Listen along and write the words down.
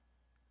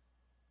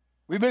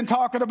We've been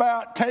talking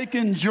about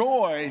taking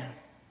joy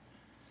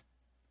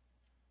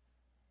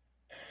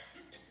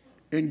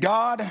in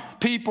God,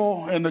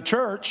 people, and the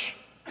church.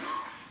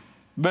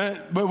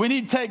 But we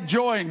need to take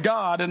joy in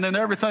God, and then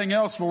everything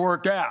else will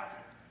work out.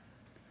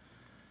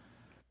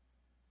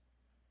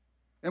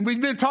 And we've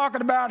been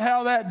talking about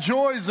how that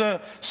joy is a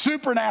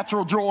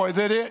supernatural joy,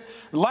 that it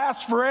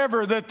lasts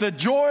forever, that the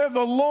joy of the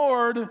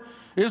Lord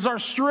is our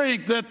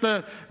strength, that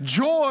the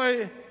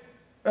joy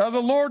of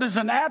the Lord is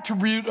an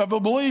attribute of a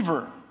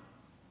believer.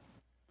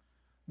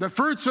 The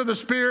fruits of the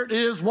Spirit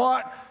is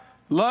what?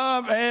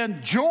 Love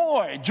and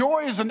joy.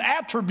 Joy is an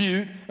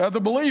attribute of the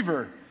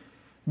believer,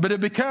 but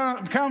it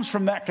comes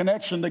from that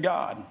connection to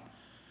God.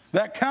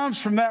 That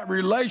comes from that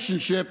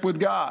relationship with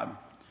God.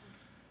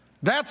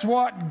 That's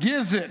what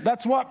gives it.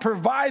 That's what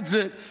provides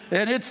it.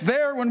 And it's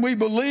there when we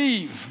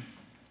believe,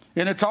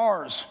 and it's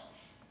ours.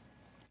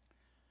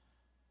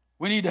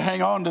 We need to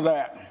hang on to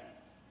that.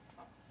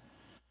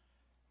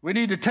 We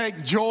need to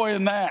take joy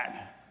in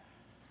that.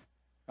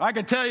 I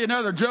could tell you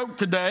another joke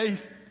today,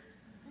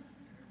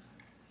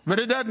 but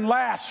it doesn't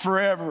last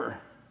forever.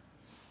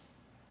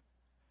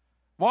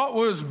 What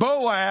was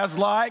Boaz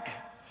like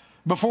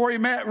before he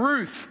met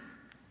Ruth?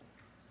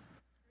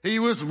 He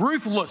was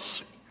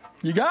ruthless.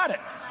 You got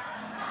it.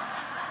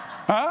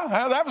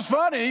 Huh? That was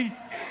funny.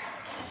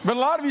 But a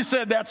lot of you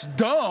said that's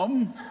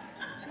dumb.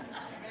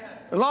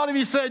 A lot of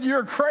you said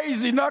you're a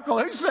crazy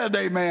knuckle. Who said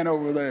amen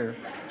over there?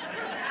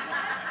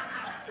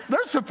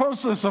 They're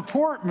supposed to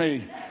support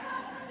me.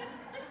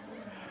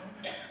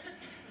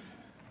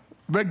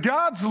 But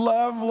God's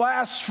love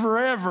lasts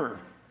forever.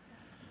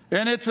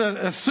 And it's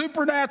a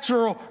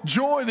supernatural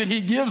joy that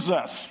He gives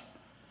us.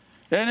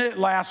 And it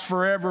lasts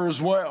forever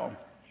as well.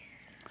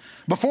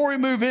 Before we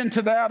move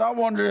into that, I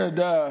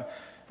wondered,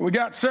 we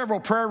got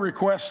several prayer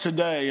requests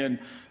today.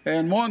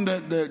 And one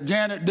that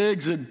Janet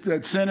Diggs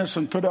had sent us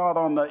and put out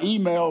on the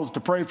emails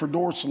to pray for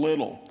Doris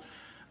Little.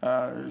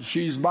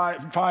 She's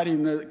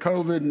fighting the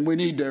COVID, and we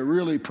need to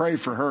really pray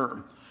for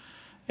her.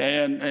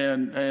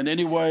 And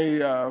anyway,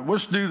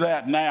 let's do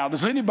that now.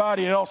 Does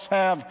anybody else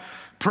have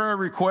prayer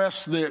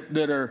requests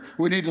that are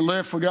we need to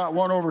lift? We got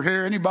one over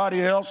here.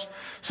 Anybody else?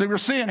 See, we're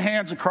seeing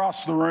hands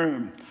across the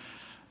room.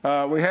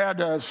 We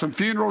had some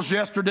funerals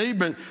yesterday,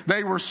 but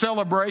they were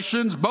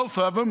celebrations. Both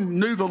of them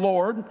knew the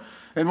Lord,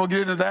 and we'll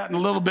get into that in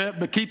a little bit.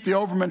 But keep the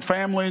Overman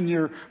family in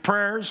your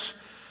prayers,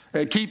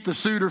 and keep the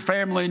Suter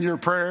family in your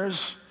prayers.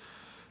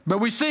 But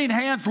we've seen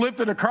hands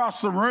lifted across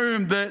the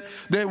room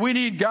that we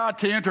need God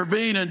to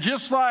intervene. And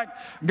just like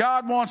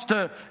God wants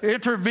to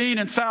intervene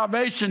in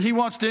salvation, He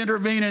wants to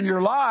intervene in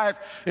your life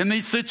in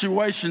these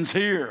situations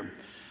here.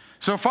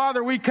 So,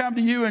 Father, we come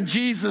to you in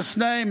Jesus'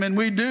 name, and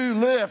we do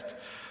lift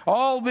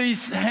all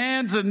these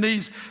hands and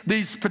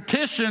these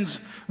petitions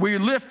we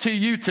lift to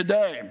you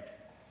today.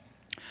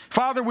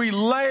 Father, we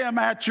lay them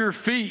at your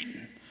feet.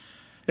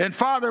 And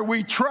Father,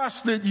 we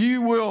trust that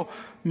you will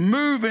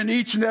move in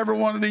each and every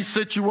one of these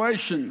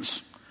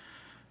situations.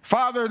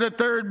 Father, that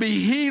there would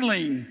be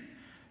healing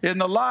in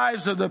the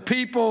lives of the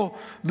people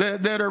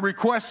that are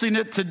requesting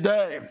it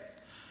today.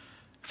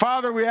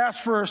 Father, we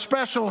ask for a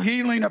special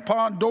healing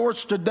upon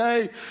Doris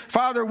today.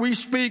 Father, we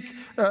speak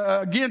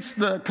against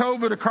the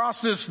COVID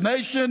across this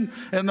nation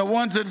and the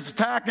ones that it's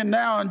attacking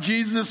now in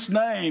Jesus'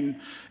 name.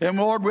 And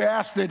Lord, we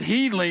ask that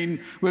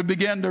healing would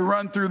begin to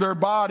run through their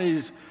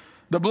bodies.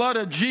 The blood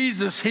of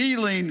Jesus,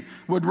 healing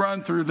would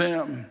run through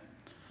them.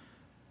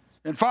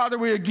 And Father,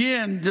 we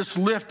again just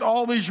lift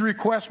all these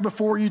requests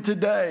before you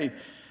today.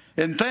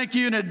 And thank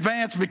you in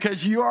advance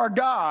because you are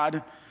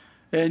God.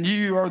 And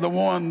you are the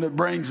one that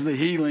brings the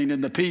healing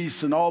and the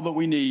peace and all that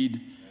we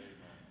need.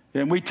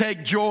 And we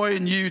take joy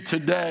in you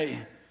today.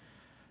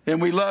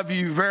 And we love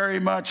you very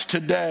much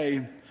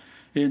today.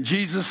 In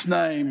Jesus'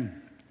 name,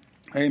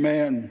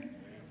 amen.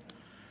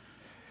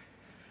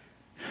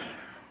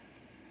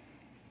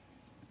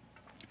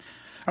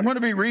 I'm going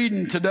to be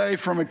reading today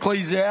from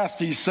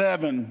Ecclesiastes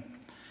 7.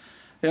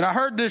 And I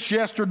heard this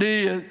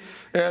yesterday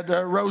at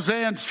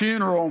Roseanne's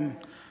funeral.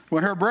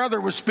 When her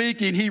brother was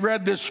speaking, he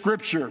read this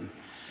scripture.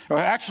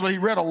 Actually, he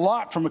read a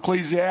lot from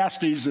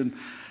Ecclesiastes, and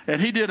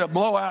he did a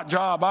blowout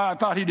job. I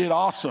thought he did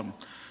awesome.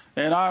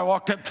 And I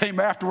walked up to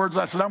him afterwards.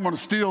 I said, I'm going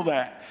to steal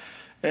that.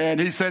 And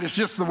he said, it's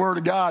just the word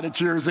of God.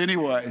 It's yours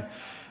anyway.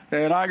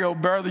 And I go,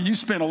 brother, you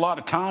spent a lot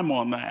of time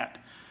on that.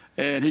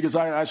 And he goes,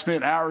 I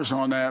spent hours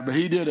on that. But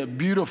he did a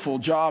beautiful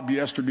job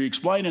yesterday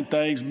explaining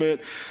things.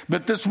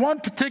 But this one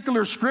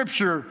particular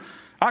scripture,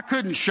 I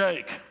couldn't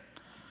shake.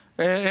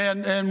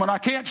 And when I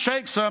can't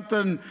shake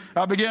something,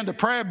 I begin to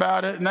pray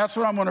about it, and that's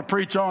what I'm going to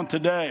preach on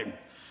today.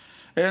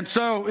 And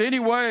so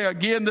anyway,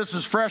 again, this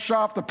is fresh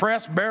off the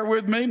press. Bear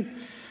with me.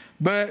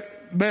 But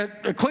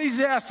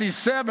Ecclesiastes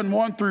 7,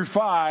 1 through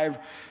 5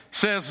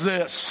 says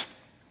this.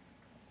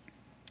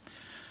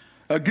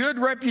 A good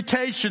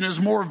reputation is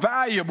more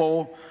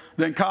valuable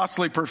than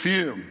costly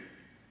perfume.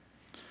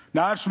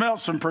 Now, I've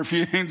smelled some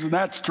perfumes, and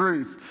that's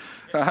truth.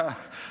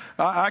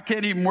 I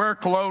can't even wear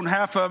cologne.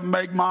 Half of them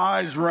make my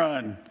eyes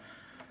run.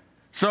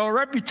 So a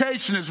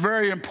reputation is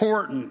very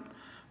important.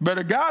 But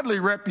a godly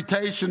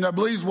reputation, I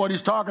believe, is what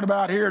he's talking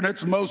about here, and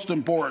it's most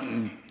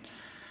important.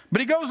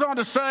 But he goes on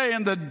to say,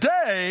 and the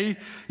day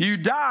you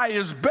die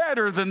is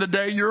better than the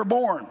day you were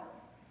born.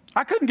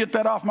 I couldn't get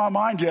that off my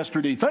mind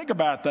yesterday. Think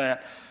about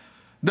that.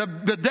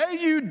 The day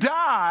you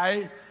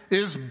die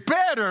is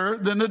better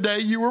than the day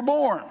you were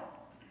born.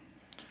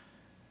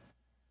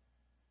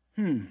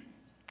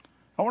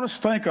 I want us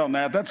to think on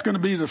that. That's going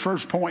to be the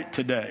first point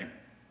today.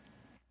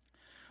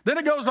 Then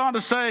it goes on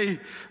to say,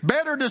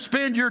 better to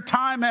spend your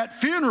time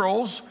at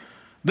funerals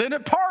than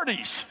at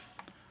parties.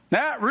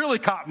 That really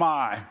caught my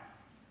eye.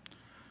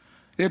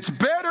 It's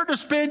better to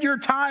spend your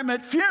time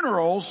at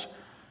funerals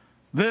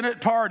than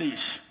at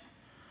parties.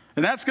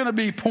 And that's going to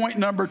be point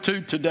number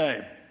 2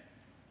 today.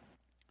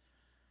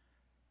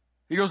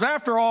 He goes,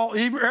 after all,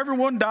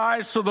 everyone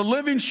dies, so the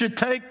living should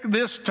take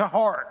this to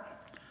heart.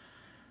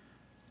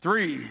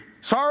 3,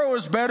 sorrow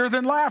is better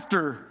than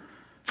laughter,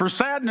 for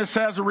sadness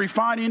has a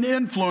refining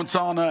influence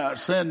on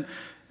us. And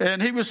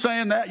he was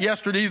saying that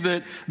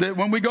yesterday, that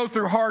when we go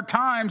through hard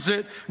times,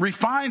 it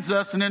refines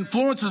us and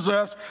influences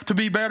us to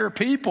be better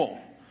people.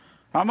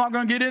 I'm not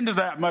going to get into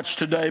that much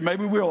today.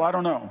 Maybe we'll, I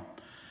don't know.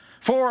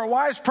 For a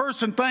wise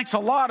person thinks a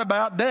lot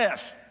about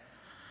death,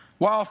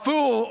 while a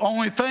fool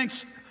only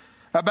thinks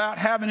about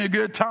having a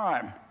good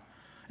time.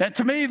 And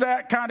to me,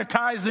 that kind of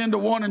ties into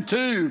 1 and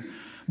 2,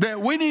 that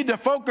we need to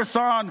focus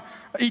on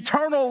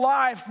eternal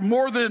life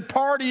more than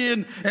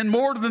partying and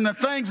more than the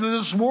things of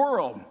this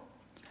world.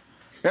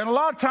 And a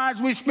lot of times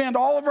we spend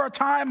all of our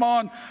time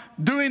on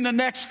doing the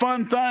next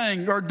fun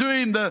thing or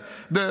doing the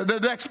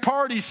next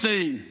party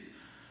scene,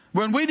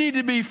 when we need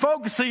to be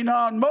focusing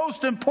on,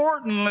 most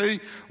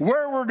importantly,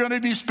 where we're going to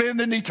be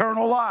spending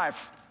eternal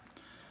life.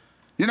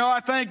 You know,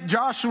 I think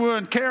Joshua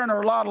and Karen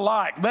are a lot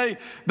alike.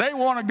 They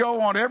want to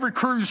go on every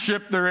cruise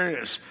ship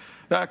there is.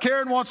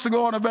 Karen wants to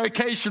go on a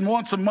vacation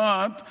once a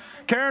month.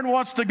 Karen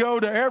wants to go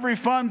to every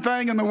fun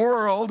thing in the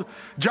world.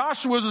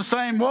 Joshua's the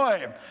same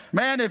way.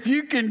 Man, if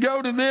you can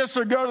go to this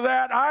or go to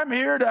that, I'm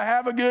here to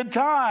have a good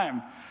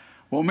time.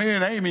 Well, me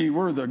and Amy,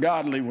 we're the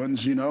godly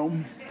ones, you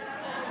know.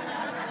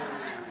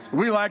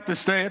 We like to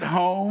stay at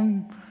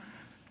home.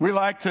 We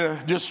like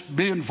to just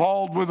be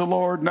involved with the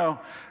Lord. No,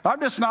 I'm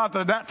just not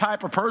that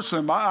type of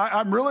person.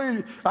 I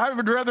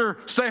would rather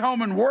stay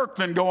home and work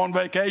than go on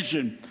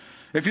vacation.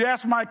 If you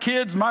ask my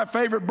kids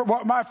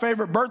what my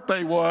favorite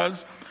birthday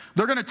was,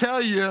 they're going to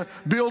tell you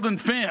building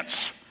fence.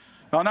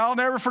 And I'll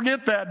never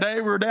forget that day.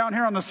 We were down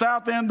here on the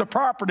south end of the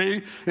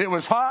property. It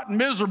was hot and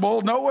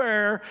miserable, no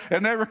air,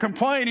 and they were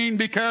complaining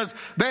because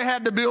they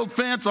had to build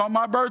fence on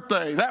my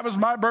birthday. That was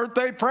my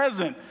birthday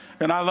present,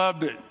 and I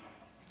loved it.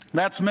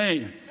 That's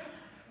me.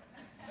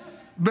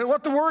 But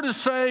what the Word is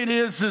saying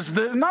is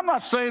that, and I'm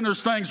not saying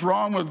there's things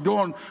wrong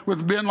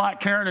with being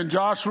like Karen and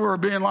Joshua or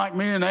being like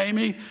me and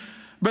Amy,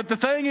 but the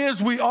thing is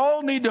we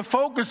all need to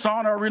focus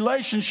on our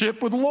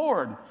relationship with the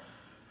Lord.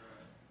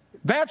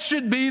 That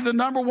should be the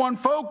number one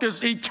focus.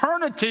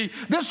 Eternity,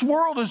 this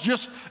world is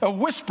just a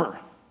whisper.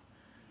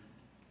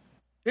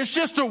 It's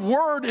just a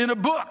word in a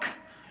book.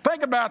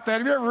 Think about that.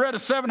 Have you ever read a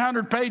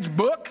 700-page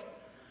book?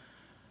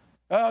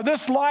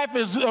 This life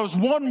is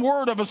one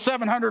word of a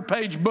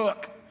 700-page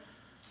book.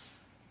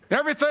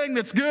 Everything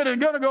that's good and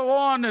going to go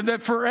on and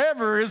that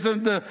forever is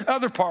in the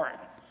other part.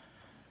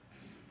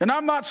 And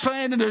I'm not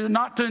saying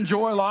not to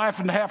enjoy life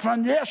and to have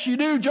fun. Yes, you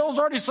do. Joel's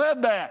already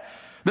said that.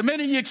 The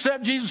minute you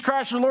accept Jesus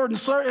Christ, your Lord and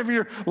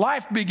Savior,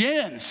 life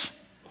begins.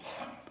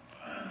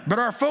 But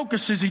our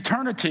focus is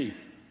eternity.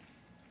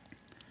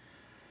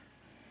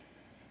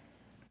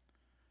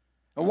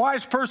 A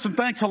wise person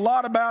thinks a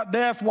lot about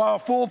death, while a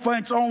fool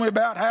thinks only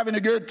about having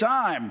a good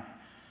time.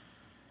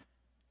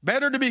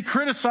 Better to be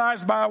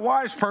criticized by a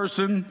wise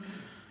person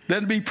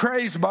than to be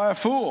praised by a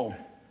fool.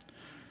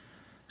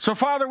 So,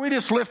 Father, we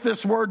just lift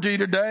this word to you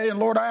today. And,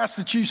 Lord, I ask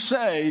that you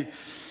say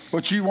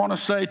what you want to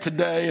say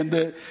today, and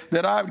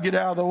that I would get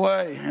out of the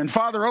way. And,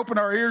 Father, open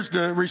our ears to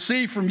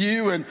receive from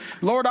you. And,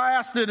 Lord, I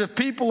ask that if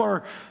people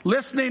are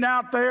listening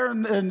out there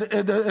and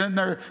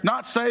they're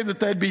not saved,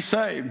 that they'd be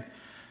saved.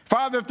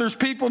 Father, if there's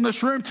people in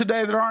this room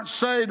today that aren't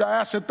saved,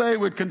 I ask that they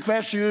would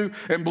confess you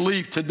and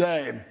believe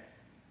today.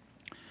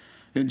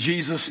 In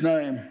Jesus'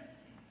 name.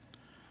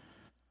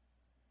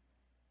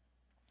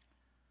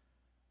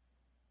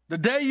 The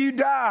day you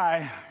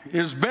die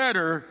is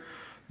better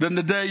than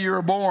the day you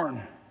were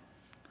born.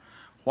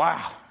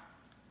 Wow.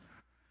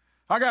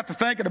 I got to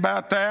thinking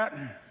about that.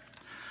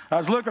 I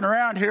was looking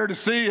around here to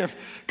see if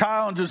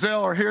Kyle and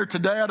Giselle are here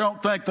today. I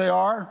don't think they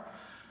are.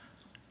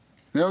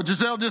 You know,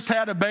 Giselle just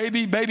had a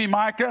baby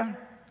Micah.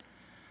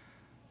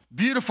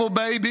 Beautiful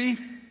baby.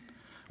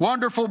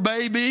 Wonderful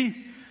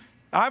baby.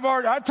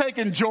 I've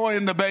taken joy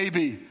in the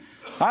baby.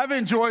 I've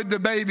enjoyed the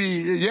baby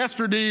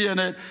yesterday and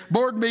at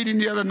board meeting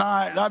the other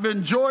night. I've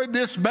enjoyed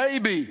this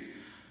baby.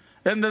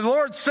 And the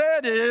Lord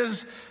said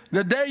is,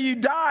 the day you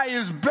die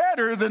is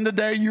better than the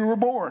day you were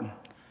born.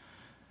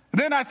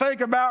 Then I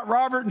think about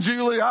Robert and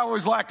Julie. I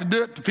always like to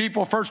do it to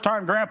people,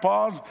 first-time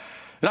grandpas.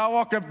 And I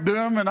walk up to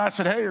them and I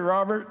said, "Hey,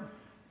 Robert,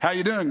 how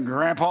you doing,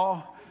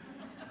 Grandpa?"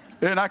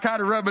 And I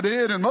kind of rub it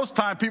in, and most of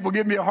the time people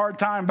give me a hard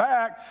time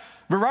back.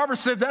 But Robert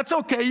said, that's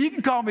okay. You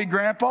can call me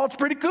Grandpa. It's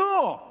pretty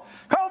cool.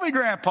 Call me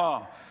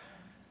Grandpa.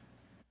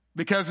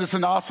 Because it's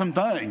an awesome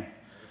thing.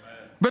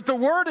 But the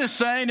Word is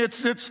saying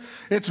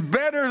it's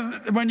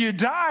better when you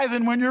die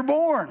than when you're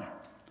born.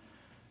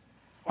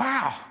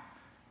 Wow.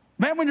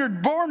 Man, when you're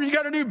born, you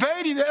got a new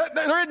baby.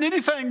 There isn't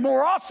anything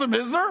more awesome,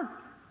 is there?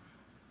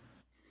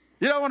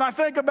 You know, when I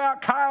think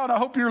about Kyle, and I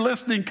hope you're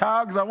listening,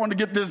 Kyle, because I want to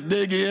get this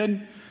dig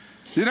in.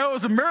 You know, it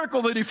was a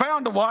miracle that he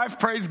found a wife,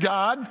 praise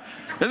God.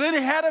 And then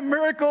he had a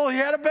miracle, he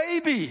had a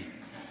baby.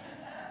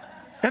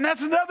 And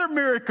that's another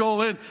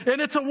miracle, and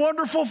it's a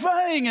wonderful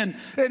thing. And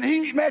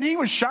he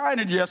was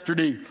shining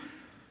yesterday.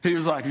 He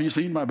was like, have you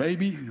seen my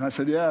baby? And I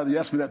said, yeah, you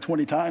asked me that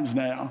 20 times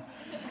now.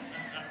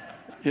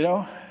 You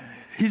know,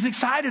 he's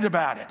excited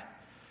about it.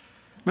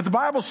 But the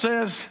Bible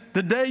says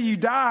the day you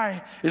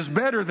die is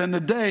better than the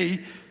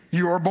day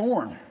you are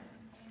born.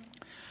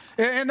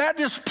 And that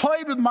just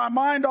played with my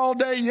mind all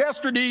day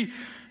yesterday,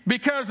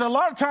 because a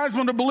lot of times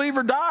when a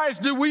believer dies,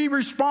 do we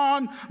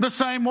respond the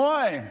same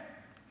way?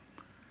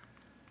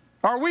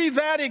 Are we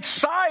that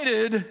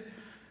excited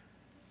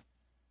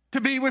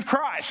to be with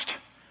Christ?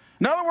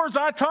 In other words,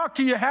 I talk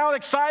to you how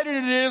excited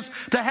it is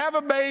to have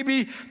a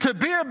baby, to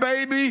be a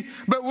baby,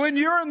 but when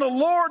you're in the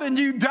Lord and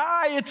you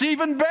die, it's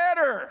even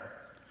better.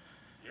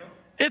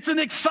 It's an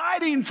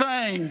exciting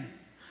thing.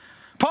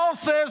 Paul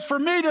says, for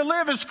me to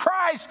live is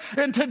Christ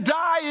and to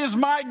die is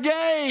my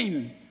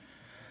gain.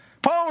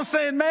 Paul was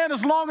saying, man,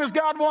 as long as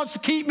God wants to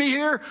keep me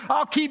here,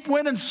 I'll keep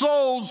winning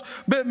souls.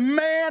 But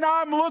man,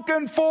 I'm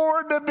looking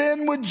forward to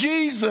being with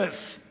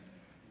Jesus.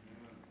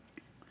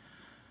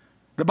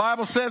 The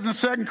Bible says in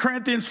 2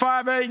 Corinthians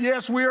 5:8,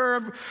 yes, we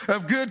are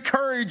of good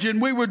courage,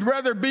 and we would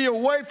rather be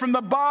away from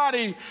the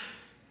body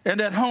and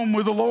at home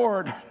with the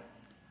Lord.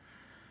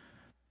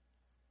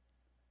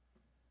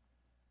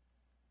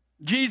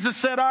 Jesus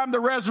said, I'm the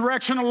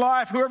resurrection of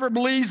life. Whoever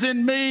believes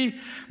in me,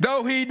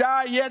 though he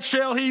die, yet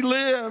shall he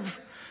live.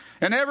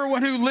 And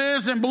everyone who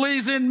lives and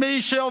believes in me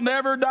shall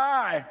never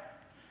die.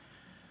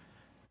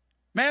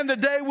 Man, the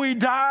day we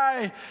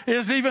die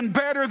is even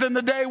better than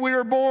the day we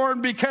were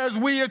born, because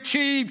we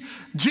achieved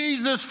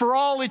Jesus for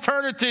all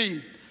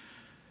eternity.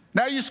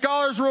 Now, you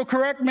scholars will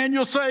correct me and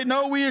you'll say,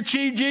 no, we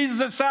achieved Jesus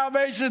at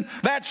salvation.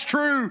 That's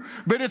true,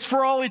 but it's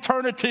for all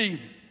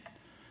eternity.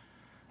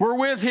 We're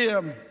with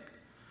him.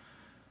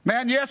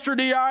 Man,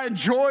 yesterday I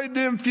enjoyed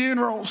them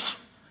funerals.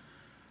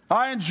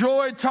 I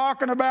enjoyed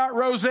talking about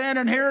Roseanne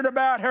and hearing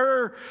about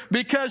her,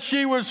 because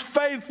she was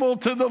faithful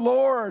to the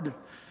Lord.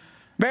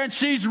 Man,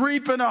 she's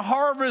reaping a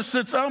harvest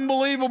that's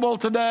unbelievable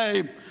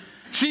today.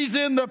 She's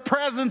in the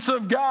presence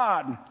of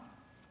God.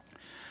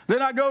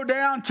 Then I go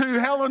down to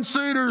Helen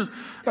Suter's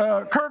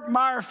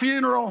Kirkmeyer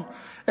funeral.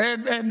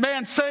 And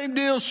man, same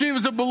deal. She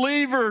was a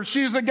believer.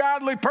 She was a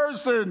godly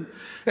person.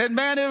 And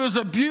man, it was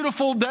a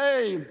beautiful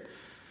day.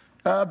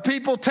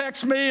 People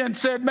text me and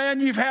said, man,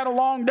 you've had a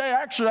long day.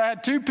 Actually, I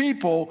had two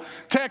people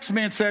text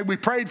me and said, we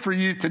prayed for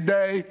you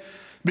today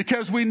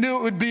because we knew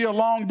it would be a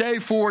long day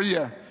for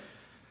you.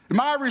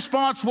 My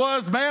response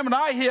was, man, when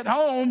I hit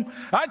home,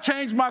 I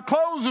changed my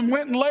clothes and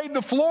went and laid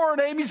the floor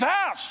at Amy's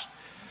house,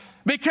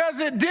 because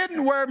it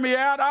didn't wear me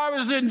out. I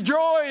was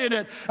enjoying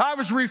it. I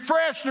was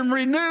refreshed and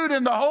renewed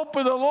in the hope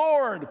of the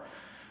Lord.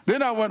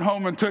 Then I went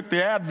home and took the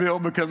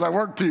Advil because I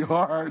worked too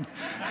hard.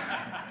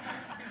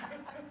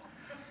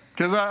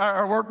 Because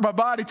I worked my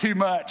body too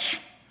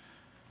much.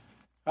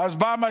 I was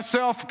by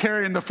myself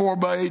carrying the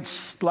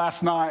 4x8s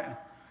last night.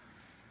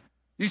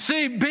 You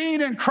see,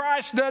 being in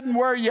Christ doesn't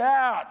wear you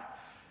out.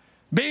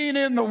 Being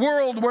in the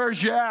world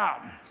wears you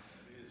out.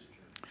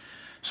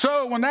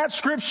 So when that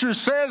scripture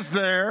says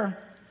there,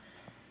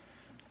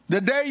 the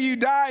day you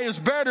die is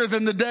better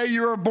than the day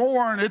you were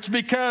born, it's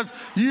because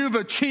you've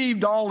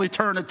achieved all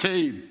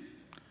eternity.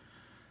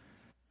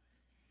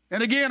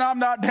 And again, I'm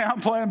not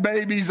downplaying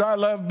babies. I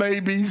love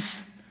babies.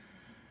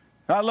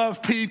 I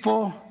love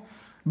people,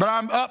 but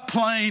I'm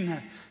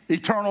upplaying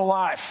eternal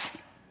life.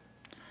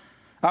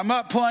 I'm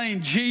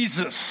upplaying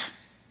Jesus,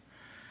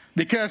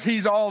 because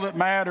he's all that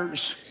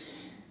matters.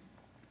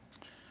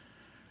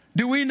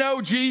 Do we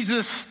know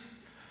Jesus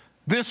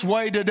this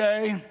way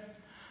today?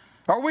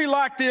 Are we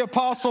like the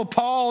Apostle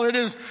Paul?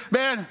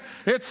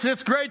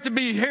 It's great to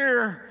be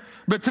here,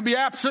 but to be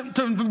absent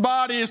from the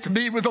body is to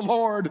be with the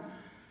Lord.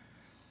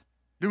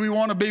 Do we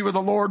want to be with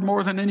the Lord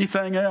more than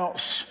anything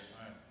else?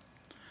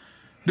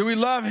 Do we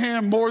love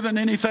him more than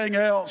anything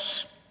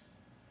else?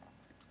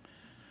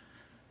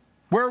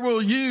 Where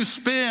will you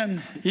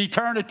spend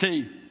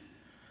eternity?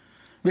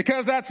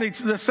 Because that's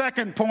the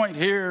second point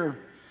here.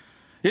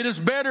 It is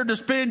better to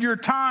spend your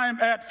time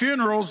at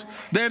funerals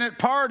than at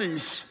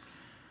parties.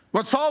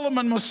 What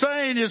Solomon was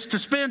saying is to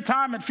spend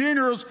time at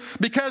funerals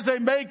because they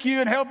make you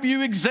and help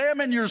you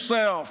examine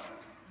yourself.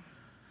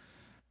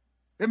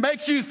 It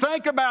makes you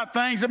think about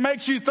things. It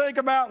makes you think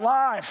about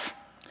life.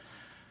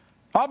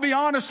 I'll be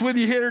honest with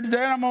you here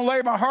today, and I'm going to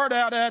lay my heart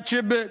out at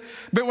you, but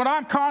when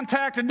I'm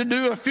contacted to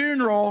do a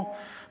funeral,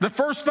 the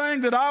first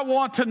thing that I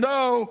want to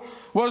know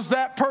was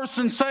that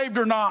person saved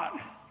or not.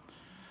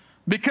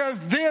 because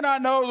then I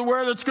know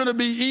whether it's going to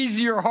be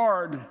easy or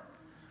hard.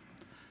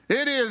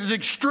 It is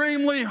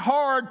extremely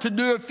hard to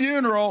do a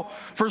funeral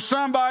for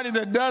somebody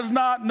that does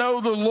not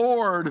know the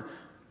Lord.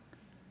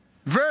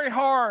 Very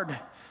hard,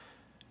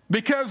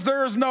 because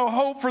there is no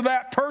hope for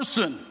that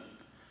person.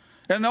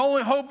 And the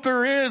only hope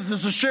there is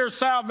to share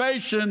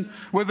salvation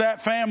with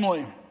that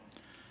family.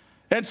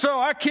 And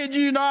so I kid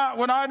you not,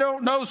 when I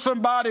don't know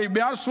somebody, to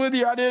be honest with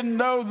you, I didn't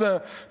know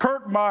the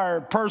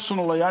Kirkmeyer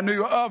personally. I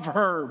knew of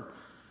her.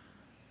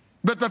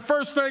 But the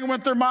first thing that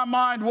went through my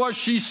mind was,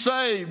 she's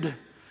saved.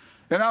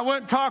 And I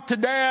went and talked to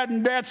Dad,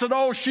 and Dad said,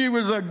 oh, she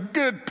was a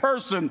good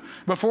person,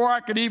 before I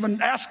could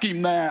even ask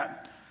him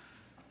that.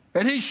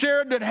 And he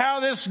shared that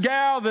how this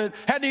gal that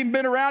hadn't even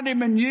been around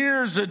him in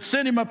years had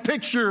sent him a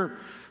picture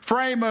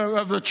frame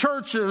of the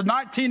church, the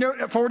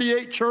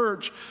 1948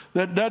 church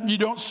that you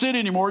don't sit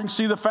anymore. You can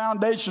see the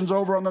foundations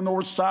over on the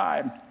north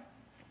side.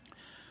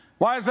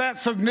 Why is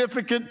that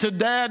significant to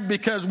Dad?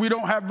 Because we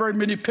don't have very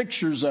many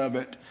pictures of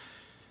it.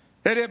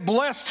 And it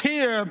blessed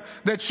him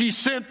that she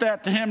sent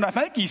that to him. And I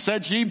think he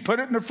said she even put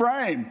it in the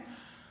frame.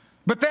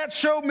 But that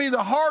showed me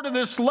the heart of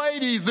this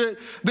lady,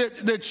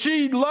 that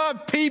she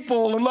loved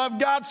people and loved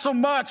God so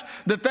much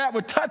that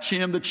would touch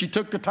him, that she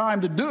took the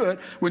time to do it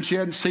when she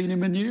hadn't seen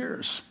him in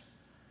years.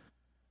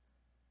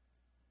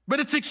 But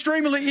it's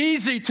extremely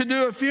easy to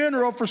do a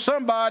funeral for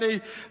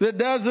somebody that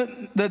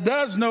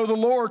does know the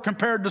Lord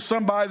compared to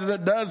somebody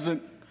that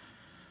doesn't.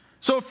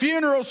 So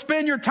funerals,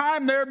 spend your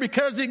time there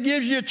because it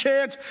gives you a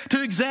chance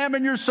to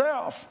examine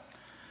yourself.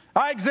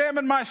 I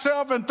examine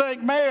myself and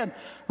think, man,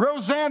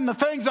 Roseanne, the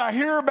things I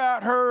hear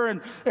about her,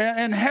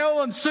 and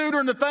Helen Suter,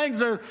 and the things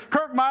that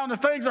Kirkmeyer, and the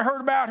things I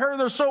heard about her,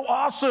 they're so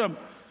awesome.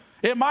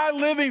 Am I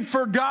living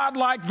for God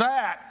like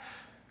that?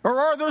 Or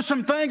are there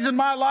some things in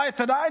my life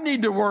that I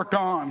need to work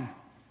on?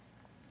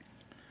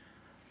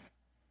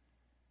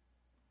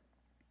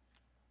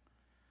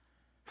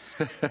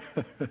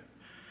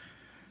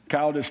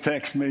 Kyle just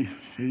texted me.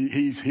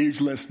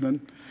 He's listening.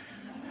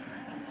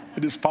 It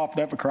just popped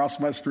up across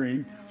my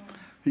screen.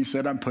 He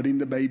said, I'm putting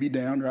the baby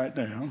down right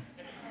now.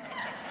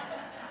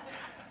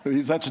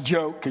 That's a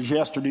joke, because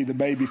yesterday the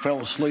baby fell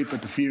asleep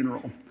at the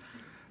funeral.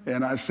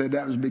 And I said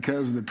that was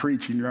because of the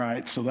preaching,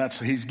 right? So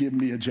he's giving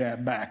me a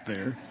jab back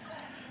there.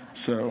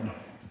 So.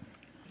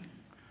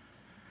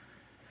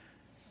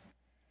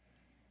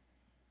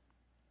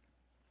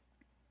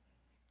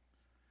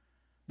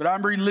 But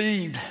I'm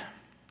relieved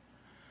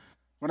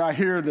when I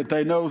hear that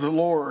they know the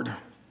Lord.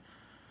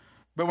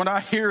 But when I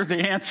hear the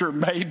answer,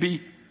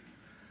 maybe,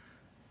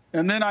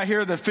 and then I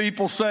hear the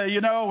people say,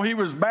 he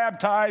was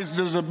baptized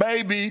as a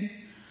baby,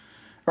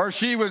 or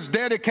she was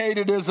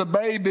dedicated as a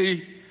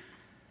baby,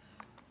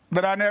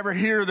 but I never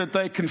hear that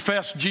they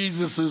confess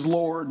Jesus as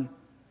Lord.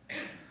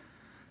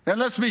 And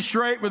let's be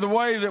straight with the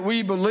way that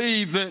we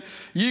believe that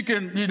you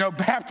can,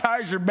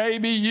 baptize your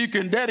baby, you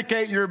can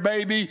dedicate your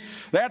baby.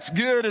 That's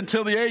good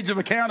until the age of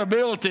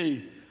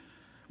accountability.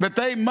 But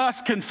they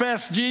must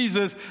confess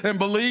Jesus and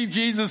believe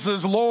Jesus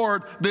is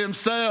Lord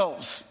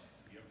themselves.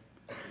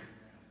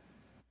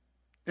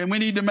 And we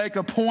need to make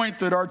a point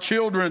that our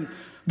children,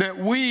 that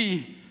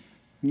we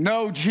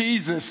know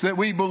Jesus, that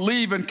we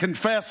believe and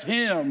confess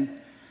Him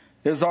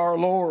as our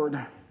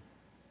Lord.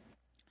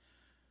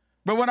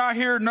 But when I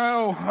hear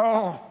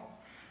no,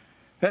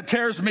 that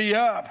tears me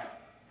up,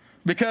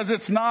 because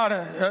it's not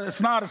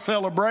a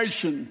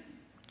celebration.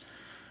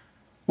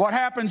 What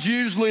happens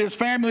usually is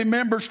family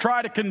members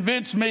try to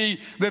convince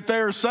me that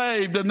they're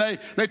saved, and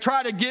they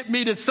try to get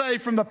me to say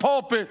from the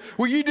pulpit,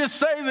 well, you just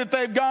say that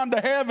they've gone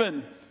to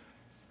heaven.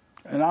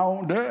 And I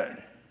won't do it.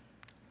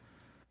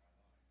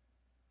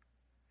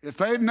 If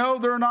they know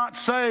they're not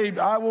saved,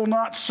 I will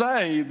not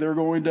say they're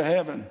going to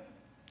heaven.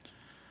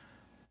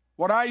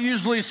 What I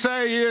usually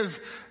say is,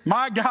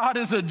 my God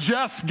is a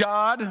just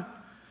God.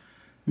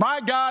 My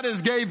God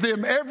has gave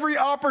them every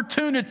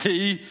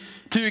opportunity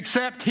to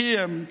accept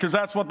Him, because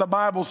that's what the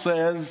Bible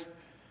says.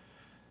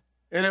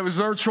 And it was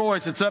their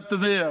choice. It's up to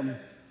them.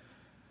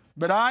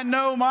 But I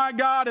know my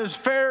God is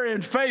fair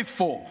and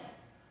faithful.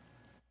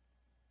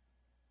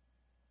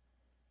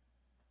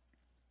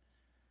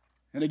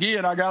 And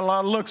again, I got a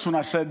lot of looks when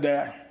I said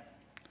that.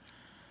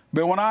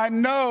 But when I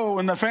know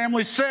and the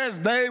family says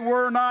they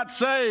were not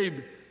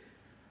saved,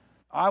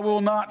 I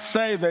will not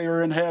say they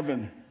are in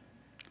heaven.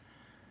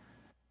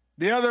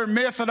 The other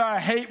myth that I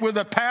hate with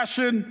a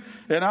passion,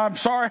 and I'm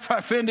sorry if I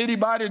offend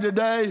anybody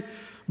today,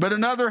 but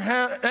another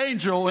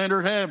angel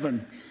entered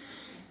heaven.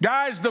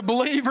 Guys, the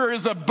believer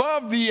is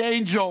above the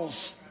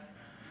angels.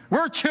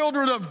 We're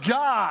children of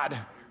God.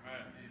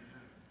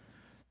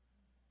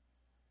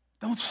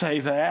 Don't say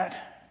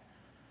that.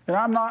 And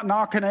I'm not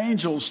knocking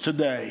angels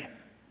today.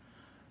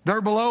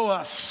 They're below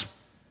us.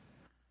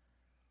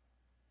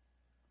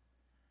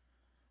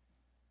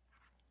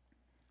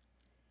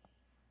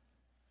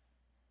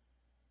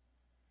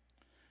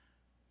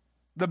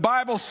 The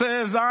Bible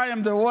says, I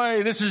am the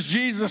way. This is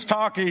Jesus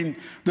talking,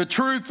 the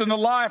truth and the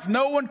life.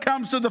 No one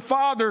comes to the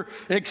Father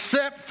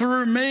except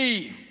through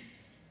me.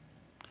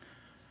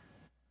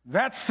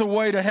 That's the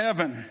way to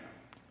heaven.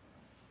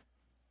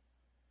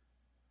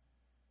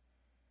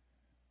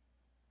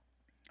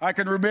 I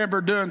can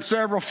remember doing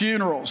several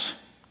funerals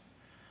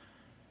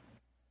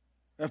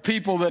of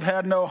people that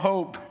had no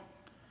hope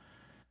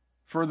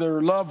for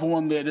their loved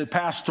one that had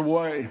passed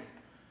away.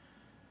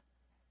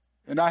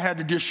 And I had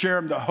to just share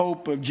them the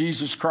hope of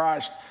Jesus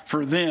Christ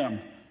for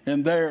them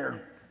and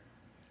there.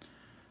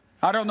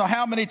 I don't know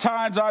how many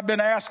times I've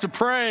been asked to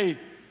pray.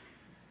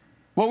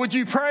 Well, would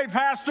you pray,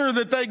 Pastor,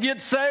 that they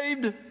get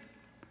saved?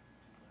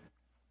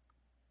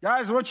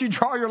 Guys, once you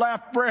draw your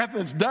last breath,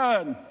 it's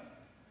done.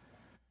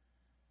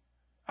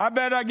 I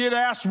bet I get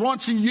asked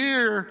once a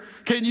year,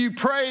 can you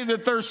pray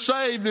that they're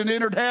saved and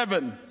entered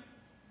heaven?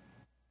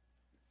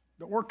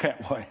 Don't work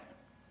that way.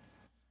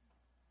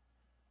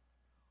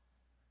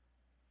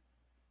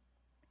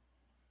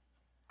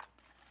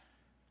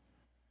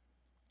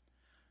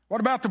 What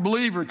about the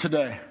believer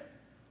today?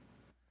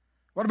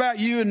 What about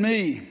you and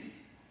me?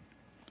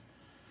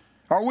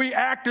 Are we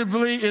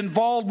actively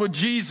involved with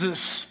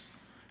Jesus?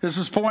 This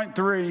is point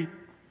 3.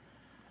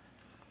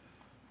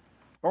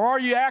 Or are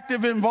you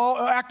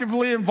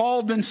actively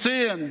involved in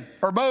sin?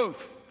 Or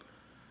both?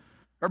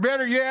 Or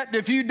better yet,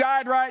 if you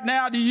died right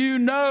now, do you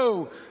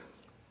know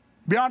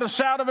beyond a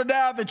shadow of a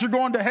doubt that you're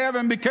going to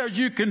heaven because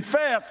you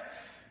confess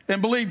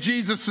and believe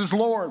Jesus is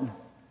Lord?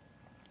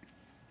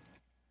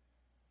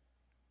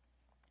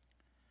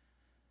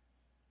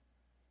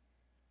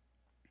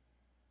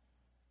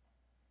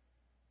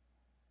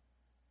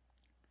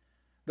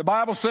 The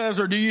Bible says,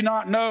 or do you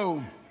not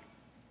know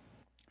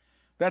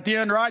that the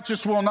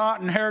unrighteous will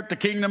not inherit the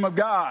kingdom of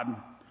God?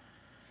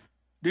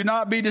 Do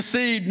not be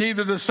deceived,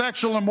 neither the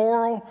sexual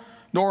immoral,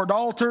 nor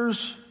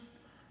adulterers,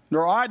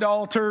 nor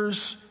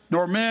idolaters,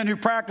 nor men who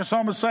practice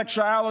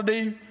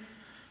homosexuality,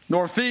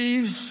 nor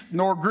thieves,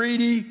 nor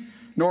greedy,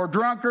 nor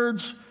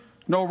drunkards,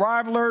 nor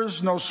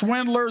rivalers, nor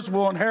swindlers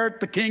will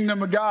inherit the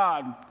kingdom of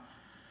God.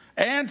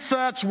 And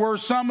such were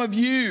some of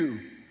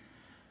you.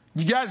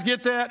 You guys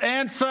get that?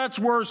 And such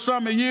were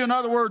some of you. In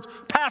other words,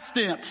 past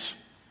tense.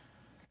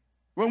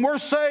 When we're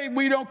saved,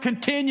 we don't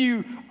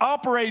continue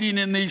operating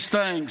in these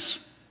things.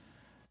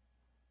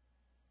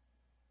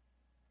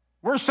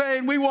 We're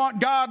saying we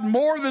want God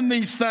more than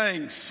these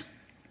things.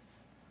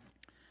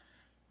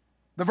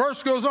 The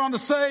verse goes on to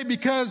say,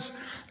 because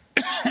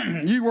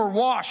you were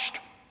washed,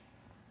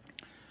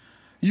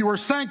 you were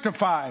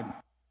sanctified,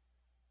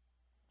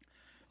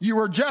 you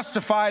were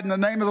justified in the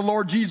name of the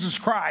Lord Jesus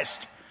Christ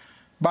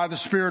by the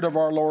Spirit of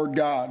our Lord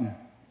God.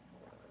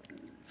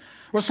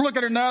 Let's look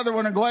at another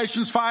one in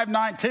Galatians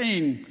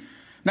 5:19.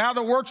 Now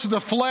the works of the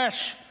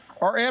flesh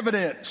are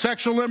evident: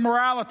 sexual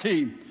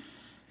immorality,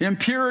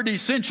 impurity,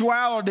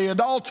 sensuality,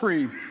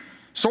 adultery,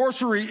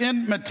 sorcery,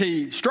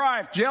 enmity,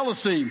 strife,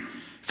 jealousy,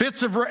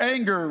 fits of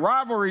anger,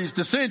 rivalries,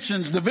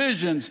 dissensions,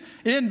 divisions,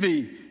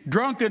 envy,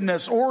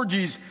 drunkenness,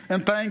 orgies,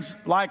 and things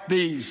like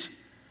these.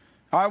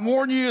 I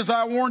warn you, as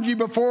I warned you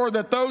before,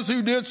 that those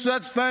who do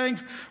such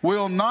things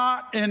will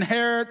not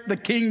inherit the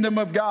kingdom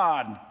of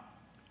God.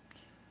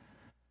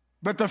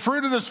 But the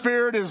fruit of the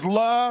Spirit is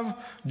love,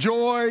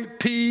 joy,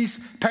 peace,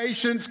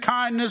 patience,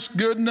 kindness,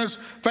 goodness,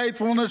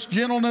 faithfulness,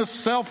 gentleness,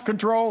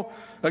 self-control.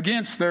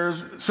 Against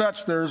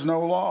such there is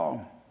no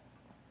law.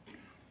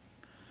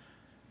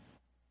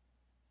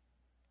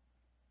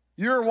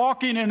 You're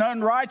walking in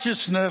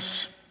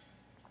unrighteousness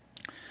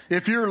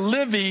if you're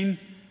living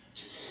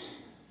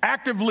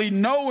actively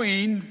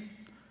knowing,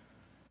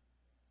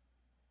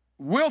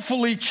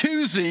 willfully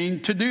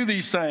choosing to do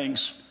these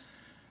things.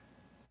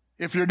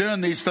 If you're doing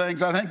these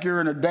things, I think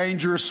you're in a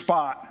dangerous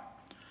spot.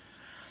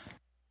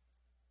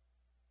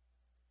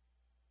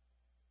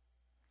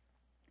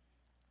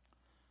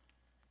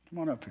 Come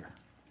on up here.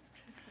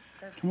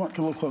 Come on,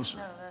 come a little closer.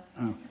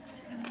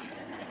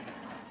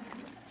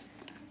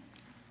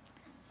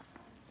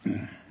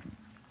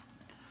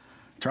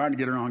 Trying to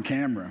get her on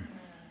camera.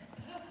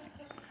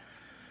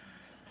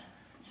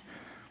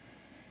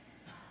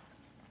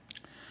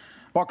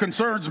 What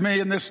concerns me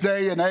in this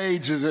day and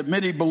age is that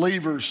many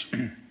believers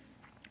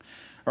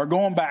are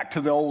going back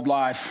to the old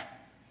life.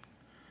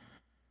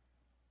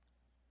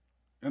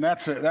 And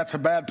that's a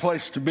bad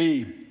place to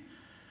be,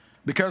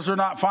 because they're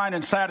not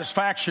finding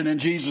satisfaction in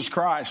Jesus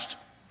Christ.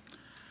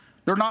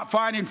 They're not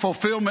finding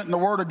fulfillment in the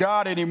Word of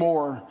God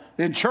anymore,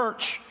 in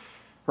church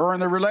or in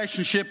their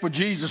relationship with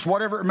Jesus,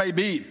 whatever it may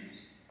be.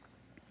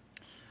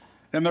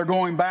 And they're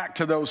going back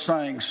to those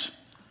things.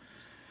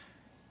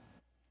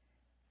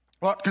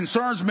 What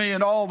concerns me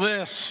in all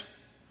this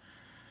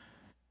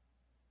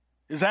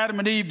is Adam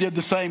and Eve did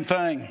the same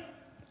thing.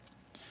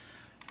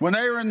 When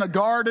they were in the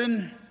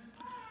garden,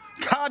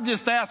 God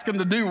just asked them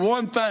to do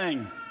one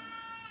thing: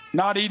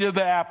 not eat of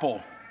the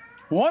apple.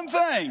 One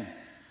thing.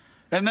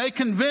 And they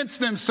convinced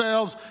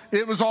themselves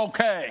it was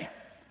okay.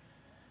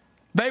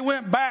 They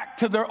went back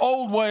to their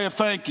old way of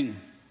thinking.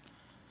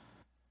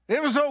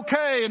 It was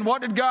okay, and what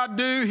did God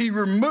do? He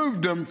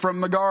removed them from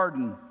the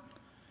garden.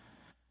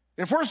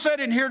 If we're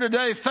sitting here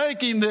today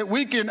thinking that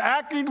we can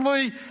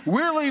actively,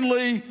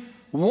 willingly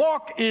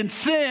walk in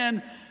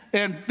sin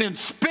and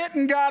spit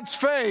in God's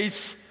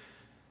face,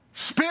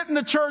 spit in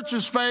the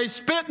church's face,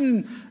 spit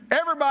in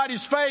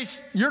everybody's face,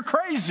 you're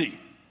crazy.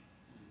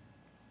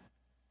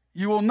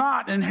 you will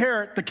not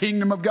inherit the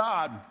kingdom of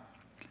God.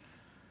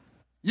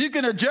 You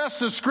can adjust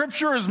the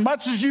scripture as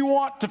much as you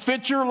want to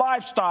fit your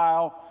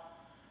lifestyle,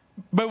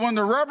 but when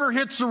the rubber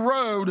hits the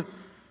road,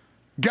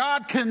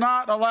 God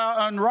cannot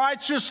allow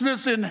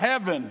unrighteousness in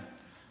heaven.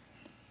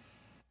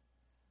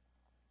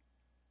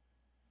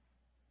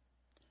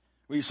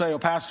 Well, you say, "Oh,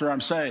 Pastor,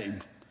 I'm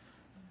saved."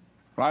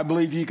 Well, I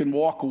believe you can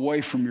walk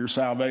away from your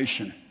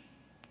salvation.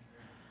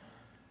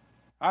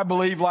 I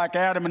believe, like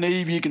Adam and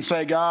Eve, you can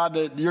say, "God,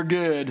 that you're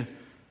good,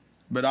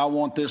 but I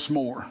want this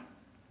more."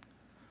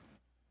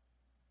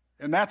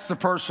 And that's the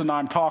person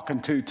I'm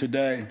talking to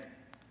today.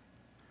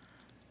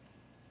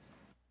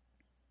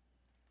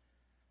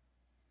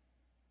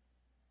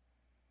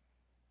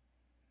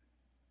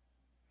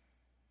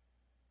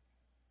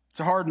 It's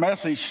a hard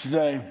message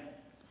today,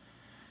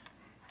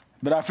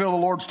 but I feel the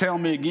Lord's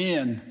telling me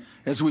again,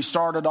 as we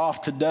started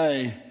off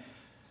today,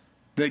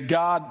 that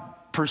God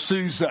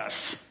pursues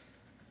us.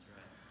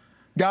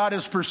 God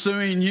is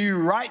pursuing you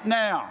right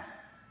now.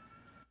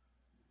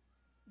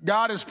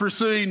 God is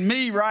pursuing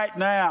me right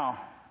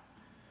now.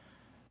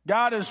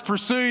 God is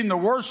pursuing the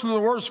worst of the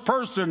worst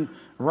person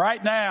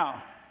right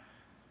now.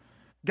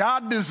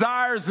 God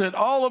desires that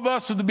all of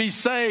us are to be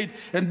saved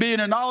and be in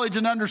a knowledge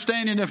and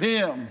understanding of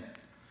Him.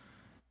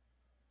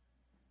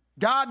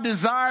 God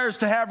desires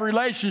to have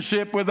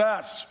relationship with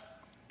us.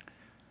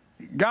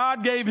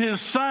 God gave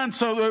His Son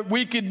so that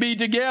we could be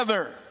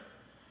together.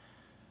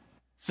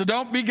 So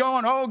don't be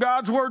going, "Oh,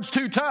 God's word's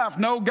too tough."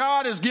 No,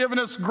 God has given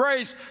us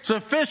grace,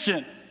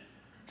 sufficient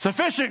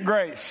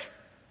grace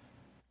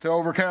to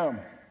overcome.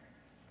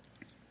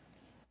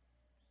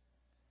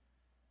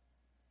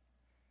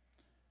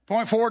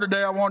 Point 4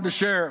 today I wanted to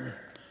share.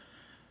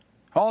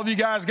 All of you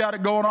guys got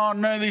it going on.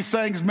 None of these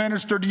things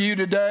minister to you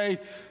today,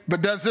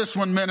 but does this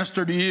one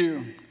minister to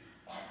you?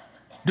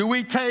 Do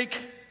we take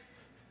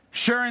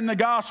sharing the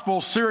gospel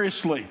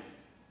seriously?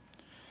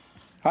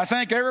 I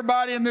think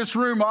everybody in this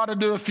room ought to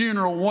do a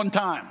funeral one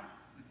time.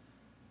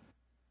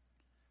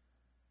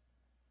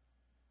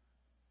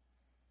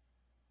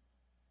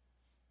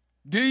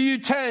 Do you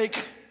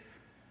take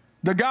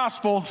the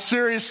gospel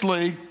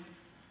seriously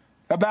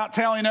about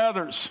telling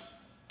others?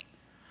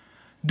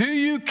 Do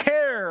you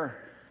care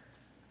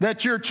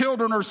that your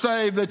children are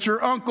saved, that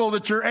your uncle,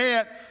 that your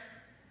aunt,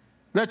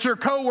 that your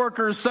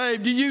coworker is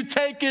saved? Do you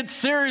take it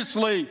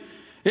seriously?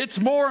 It's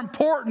more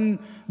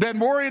important than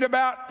worried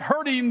about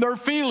hurting their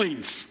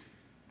feelings.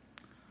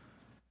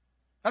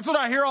 That's what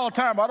I hear all the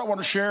time. I don't want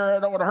to share. I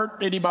don't want to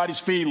hurt anybody's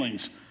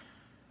feelings.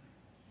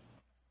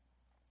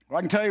 Well,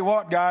 I can tell you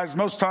what, guys,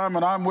 most time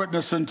when I'm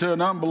witnessing to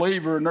an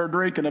unbeliever and they're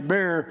drinking a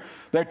beer,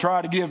 they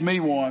try to give me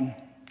one.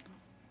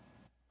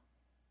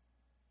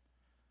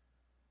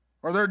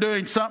 Or they're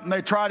doing something,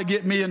 they try to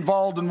get me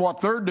involved in what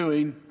they're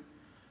doing.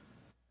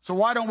 So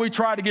why don't we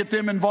try to get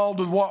them involved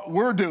with what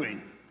we're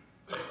doing?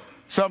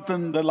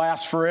 Something that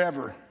lasts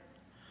forever.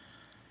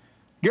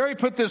 Gary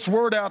put this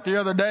word out the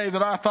other day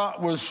that I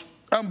thought was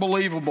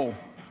unbelievable.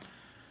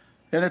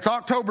 And it's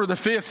October the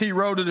 5th, he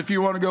wrote it if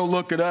you want to go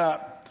look it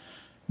up.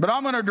 But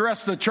I'm going to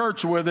address the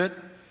church with it.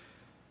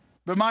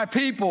 But my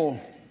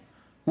people,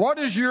 what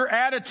is your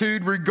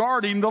attitude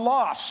regarding the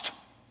lost?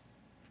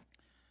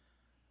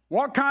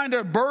 What kind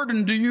of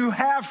burden do you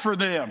have for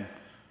them?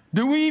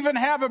 Do we even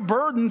have a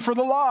burden for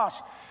the lost?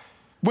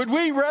 Would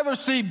we rather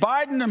see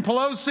Biden and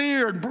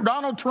Pelosi or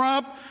Donald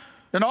Trump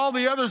and all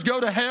the others go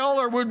to hell,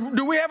 or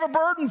do we have a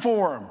burden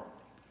for them?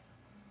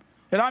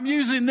 And I'm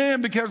using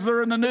them because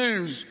they're in the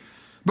news.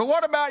 But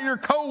what about your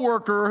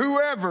coworker or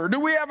whoever? Do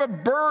we have a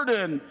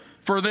burden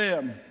for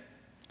them?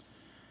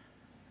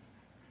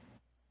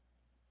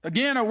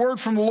 Again, a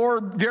word from the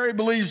Lord. Gary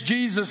believes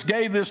Jesus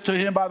gave this to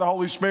him by the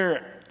Holy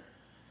Spirit.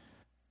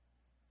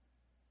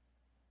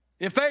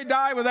 If they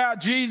die without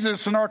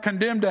Jesus and are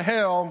condemned to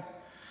hell,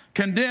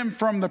 condemned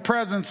from the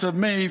presence of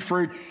me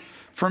for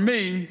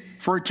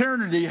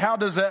eternity, how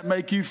does that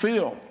make you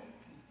feel?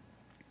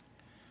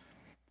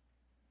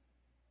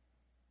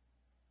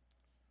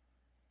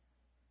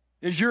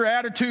 Is your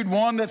attitude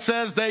one that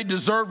says they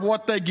deserve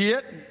what they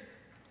get?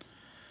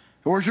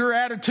 Or is your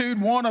attitude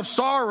one of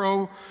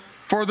sorrow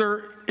for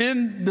their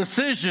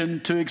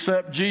indecision to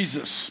accept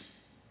Jesus?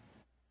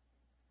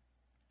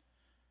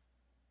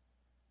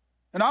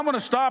 And I'm going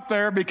to stop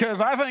there because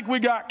I think we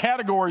got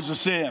categories of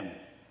sin.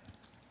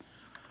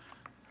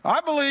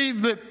 I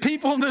believe that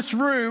people in this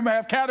room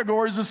have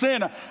categories of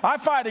sin. I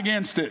fight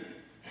against it.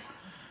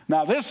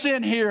 Now, this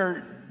sin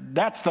here,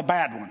 that's the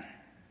bad one.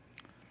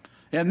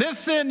 And this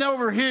sin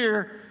over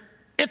here,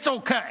 it's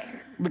okay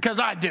because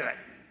I do it.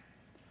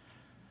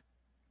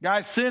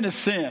 Guys, sin is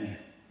sin.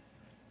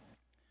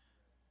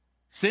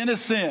 Sin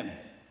is sin.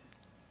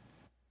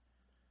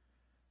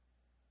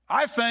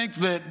 I think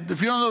that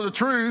if you don't know the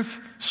truth,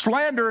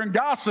 slander and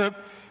gossip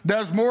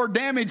does more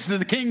damage to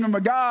the kingdom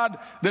of God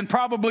than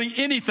probably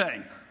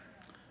anything.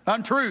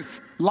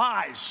 Untruth,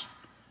 lies.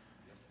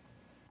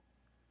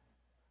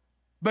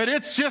 But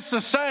it's just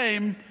the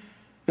same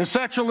as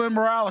sexual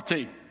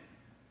immorality.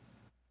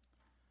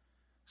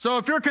 So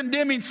if you're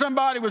condemning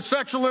somebody with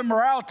sexual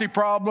immorality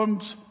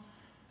problems,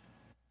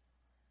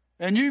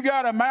 and you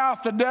got a mouth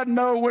that doesn't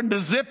know when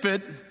to zip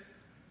it,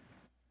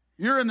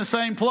 you're in the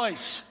same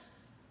place.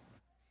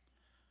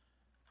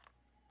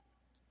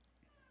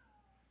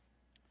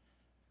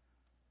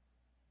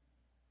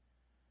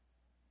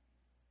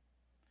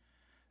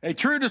 A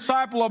true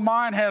disciple of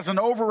mine has an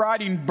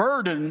overriding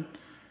burden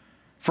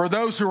for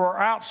those who are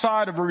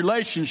outside of a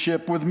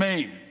relationship with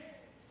me.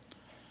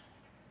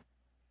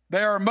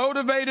 They are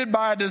motivated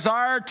by a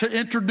desire to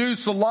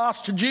introduce the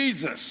lost to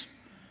Jesus,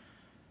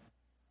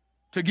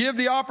 to give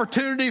the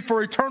opportunity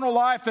for eternal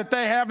life, that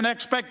they have an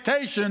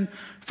expectation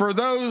for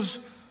those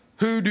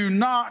who do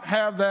not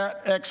have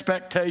that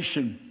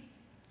expectation.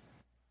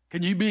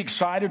 Can you be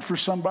excited for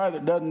somebody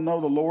that doesn't know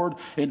the Lord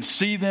and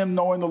see them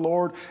knowing the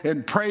Lord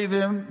and pray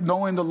them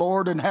knowing the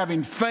Lord and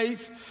having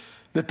faith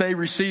that they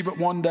receive it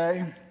one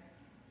day?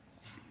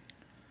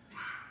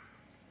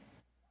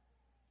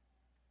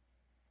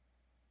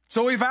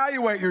 So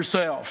evaluate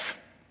yourself.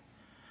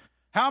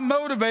 How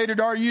motivated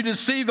are you to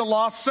see the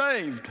lost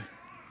saved?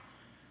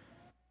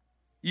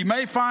 You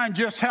may find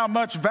just how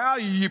much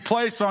value you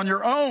place on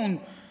your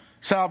own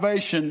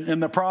salvation in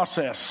the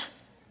process.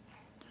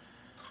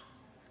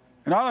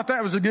 And I thought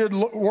that was a good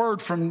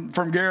word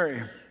from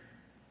Gary.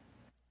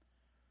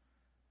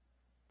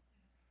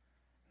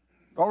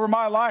 Over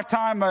my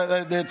lifetime,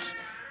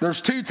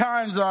 there's 2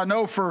 times that I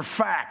know for a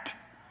fact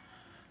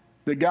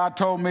that God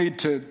told me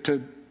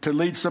to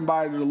lead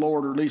somebody to the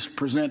Lord, or at least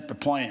present the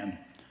plan.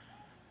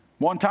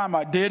 One time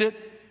I did it,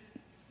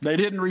 they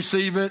didn't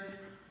receive it,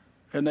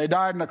 and they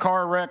died in a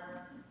car wreck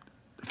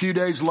a few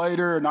days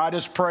later, and I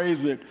just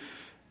prayed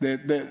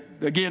that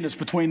again, it's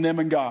between them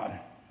and God.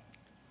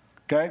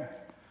 Okay?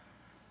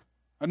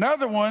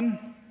 Another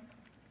one,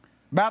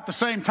 about the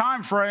same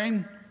time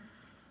frame,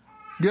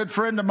 good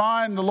friend of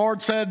mine, the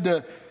Lord said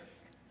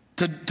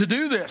to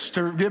do this,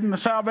 to give him the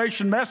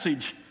salvation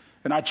message,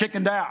 and I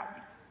chickened out.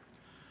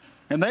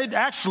 And they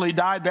actually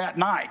died that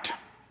night.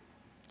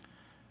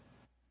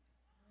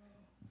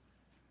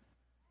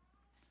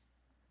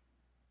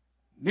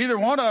 Neither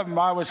one of them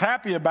I was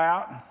happy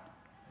about,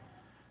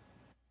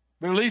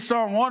 but at least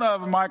on one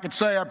of them I could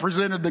say I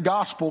presented the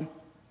gospel,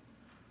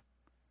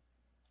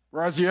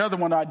 whereas the other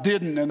one I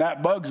didn't, and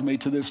that bugs me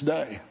to this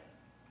day.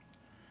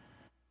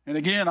 And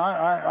again,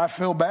 I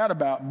feel bad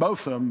about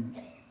both of them.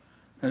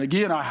 And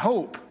again, I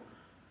hope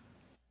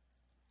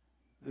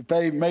that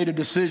they made a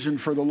decision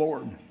for the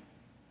Lord.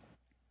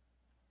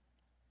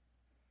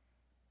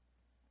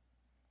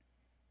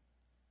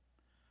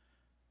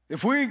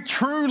 If we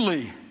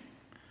truly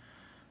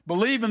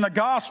believe in the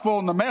gospel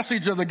and the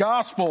message of the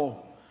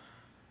gospel,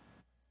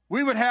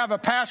 we would have a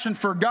passion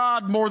for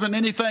God more than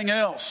anything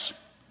else.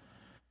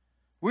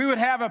 We would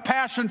have a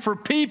passion for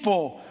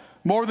people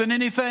more than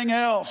anything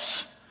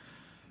else.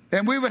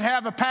 And we would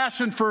have a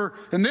passion for,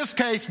 in this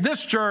case,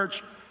 this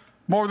church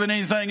more than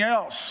anything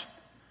else.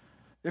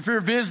 If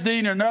you're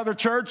visiting another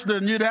church,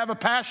 then you'd have a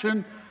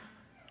passion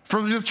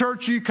for the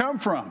church you come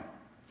from.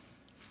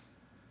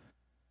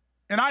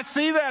 And I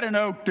see that in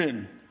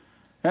Oakton.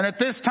 And at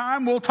this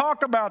time, we'll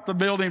talk about the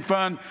building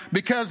fund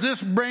because this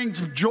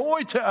brings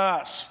joy to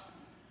us.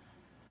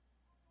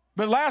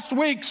 But last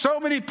week,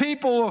 so many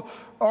people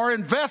are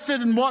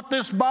invested in what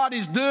this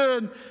body's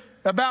doing.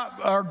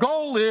 About our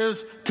goal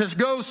is to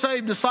go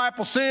save,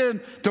 disciple,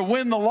 sin, to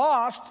win the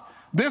lost.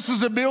 This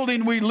is a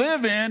building we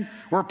live in.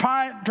 We're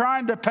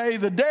trying to pay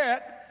the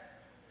debt.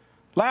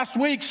 Last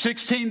week,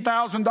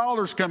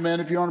 $16,000 come in,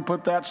 if you want to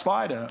put that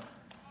slide up.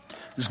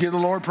 Just give the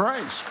Lord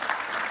praise.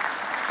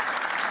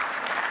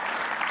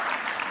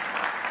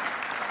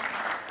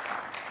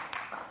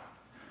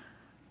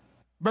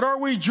 But are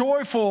we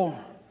joyful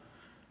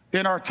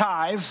in our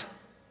tithe?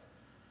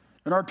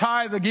 And our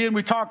tithe, again,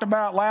 we talked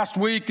about last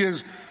week,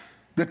 is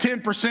the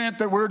 10%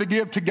 that we're to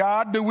give to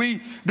God. Do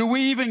we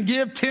even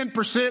give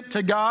 10%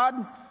 to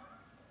God?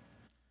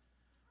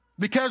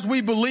 Because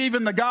we believe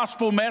in the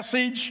gospel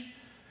message?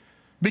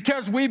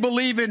 Because we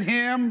believe in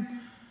Him?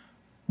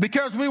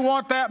 Because we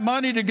want that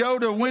money to go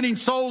to winning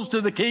souls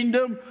to the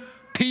kingdom?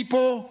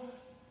 People?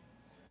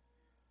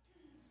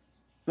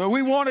 That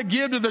we want to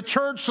give to the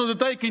church so that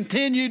they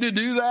continue to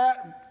do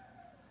that?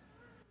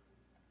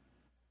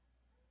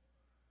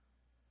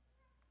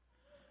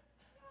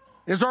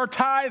 Is our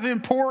tithe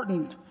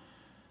important?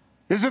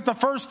 Is it the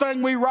first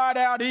thing we write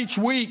out each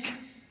week?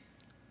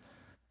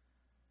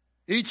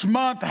 Each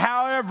month,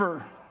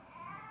 however?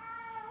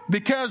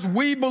 Because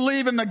we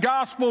believe in the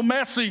gospel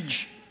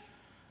message.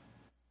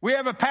 We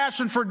have a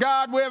passion for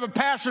God, we have a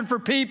passion for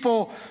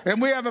people,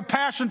 and we have a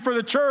passion for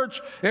the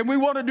church, and we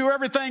want to do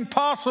everything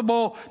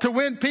possible to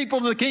win people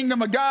to the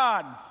kingdom of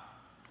God.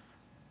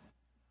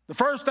 The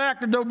first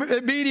act of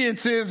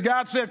obedience is,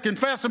 God said,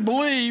 confess and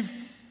believe,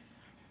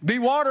 be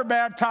water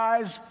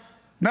baptized.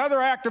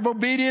 Another act of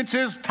obedience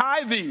is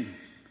tithing.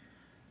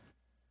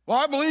 Well,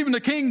 I believe in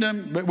the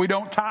kingdom, but we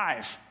don't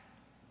tithe.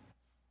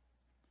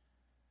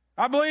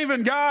 I believe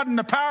in God and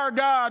the power of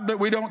God, but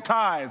we don't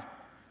tithe.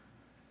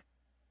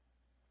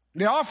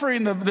 The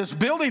offering of this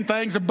building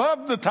thing's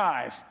above the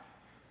tithe.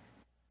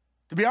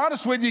 To be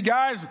honest with you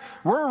guys,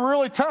 we're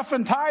really tough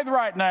in tithe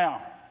right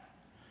now.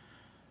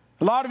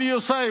 A lot of you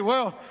will say,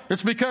 well,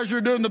 it's because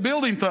you're doing the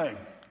building thing.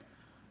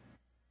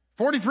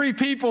 43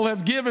 people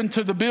have given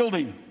to the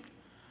building.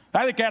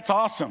 I think that's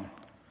awesome.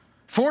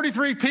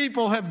 43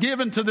 people have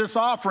given to this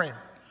offering.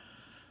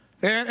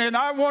 And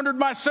I wondered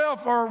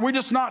myself, are we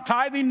just not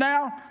tithing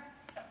now?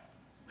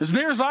 As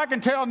near as I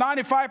can tell,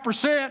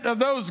 95% of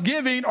those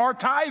giving are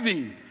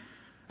tithing.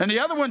 And the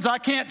other ones I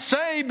can't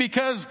say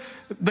because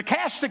the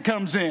cash that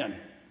comes in.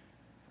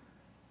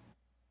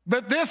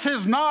 But this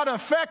is not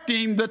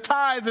affecting the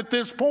tithe at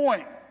this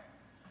point.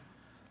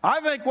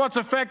 I think what's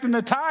affecting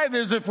the tithe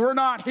is if we're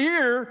not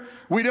here,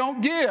 we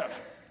don't give.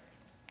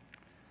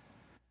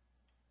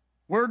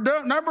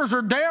 Numbers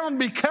are down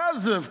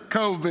because of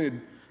COVID.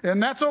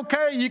 And that's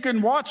okay. You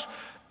can watch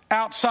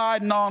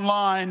outside and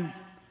online.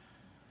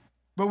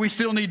 But we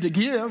still need to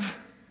give.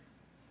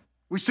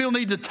 We still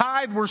need to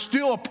tithe. We're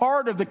still a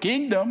part of the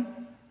kingdom.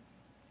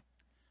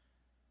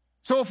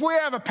 So if we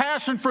have a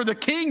passion for the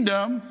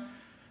kingdom,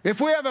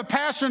 if we have a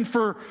passion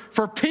for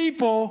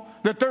people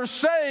that they're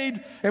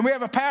saved, and we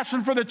have a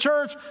passion for the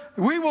church,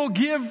 we will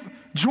give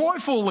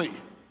joyfully.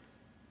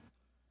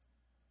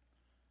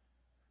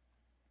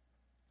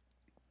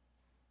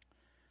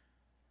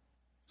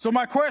 So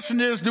my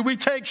question is, do we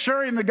take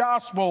sharing the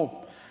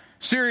gospel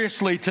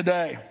seriously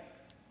today?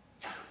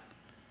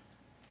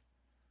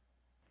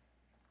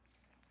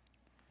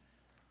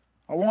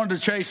 I wanted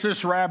to chase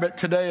this rabbit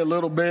today a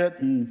little bit,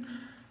 and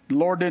the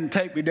Lord didn't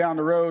take me down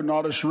the road, and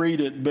I'll just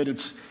read it. But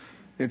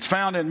it's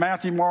found in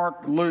Matthew,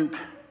 Mark, Luke,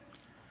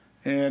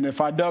 and if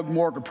I dug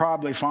more, I could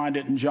probably find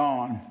it in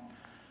John.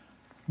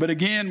 But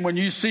again, when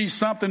you see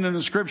something in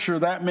the Scripture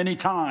that many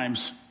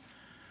times,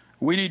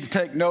 we need to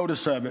take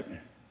notice of it.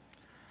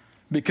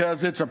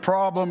 Because it's a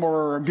problem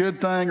or a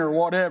good thing or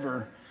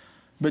whatever.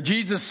 But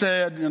Jesus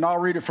said, and I'll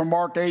read it from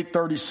Mark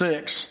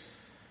 8:36,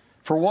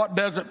 "For what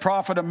does it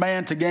profit a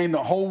man to gain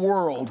the whole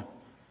world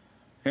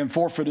and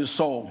forfeit his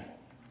soul?"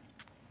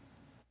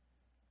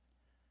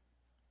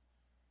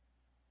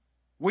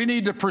 We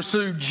need to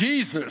pursue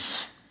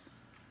Jesus,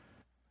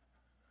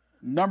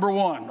 number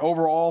one,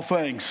 over all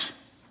things.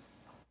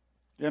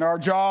 In our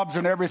jobs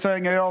and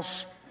everything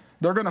else,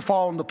 they're going to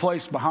fall into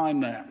place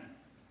behind that.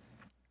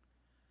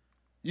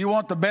 You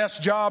want the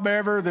best job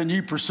ever, then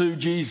you pursue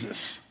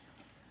Jesus.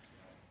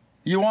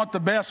 You want the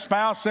best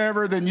spouse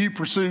ever, then you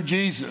pursue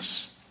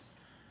Jesus.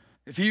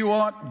 If you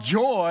want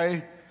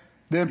joy,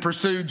 then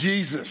pursue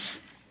Jesus.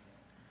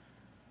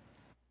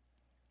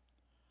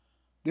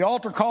 The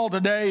altar call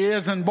today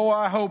is, and boy,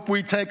 I hope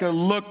we take a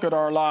look at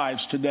our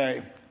lives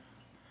today.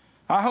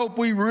 I hope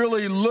we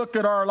really look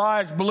at our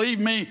lives. Believe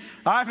me,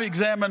 I've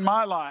examined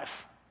my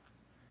life.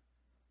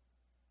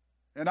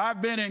 And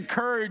I've been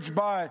encouraged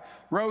by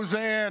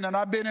Roseanne, and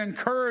I've been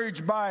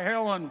encouraged by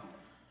Helen.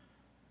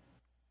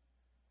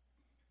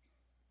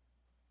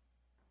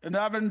 And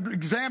I've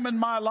examined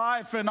my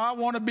life, and I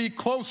want to be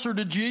closer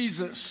to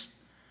Jesus.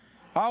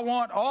 I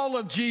want all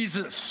of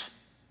Jesus.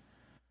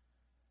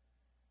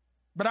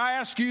 But I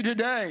ask you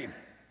today,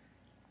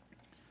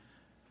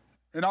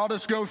 and I'll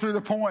just go through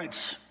the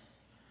points.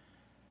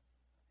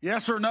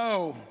 Yes or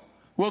no,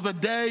 will the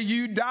day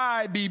you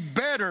die be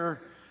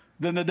better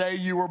than the day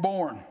you were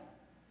born?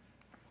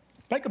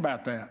 Think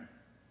about that.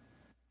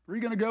 Where are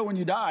you going to go when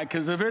you die?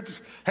 Because if it's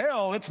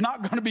hell, it's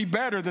not going to be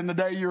better than the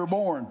day you were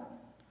born.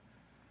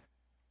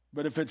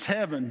 But if it's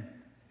heaven,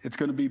 it's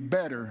going to be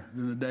better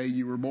than the day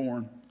you were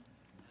born.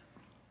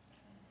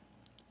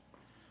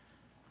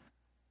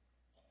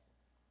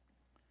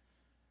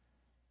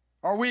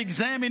 Are we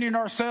examining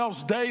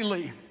ourselves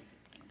daily?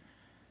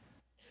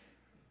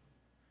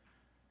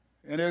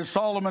 And as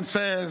Solomon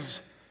says,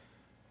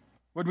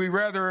 would we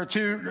rather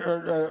attend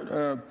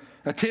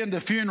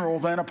a funeral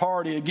than a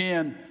party?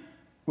 Again,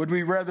 would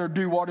we rather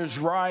do what is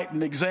right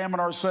and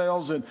examine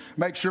ourselves and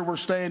make sure we're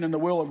staying in the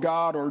will of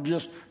God, or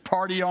just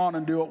party on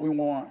and do what we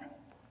want?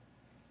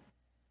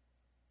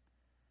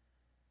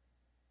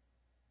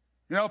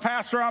 You know,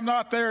 Pastor, I'm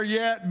not there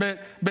yet,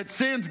 but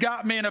sin's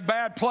got me in a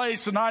bad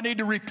place and I need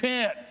to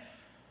repent.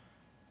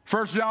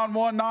 1 John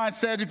 1:9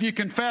 said, if you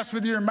confess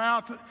with your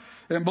mouth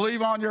and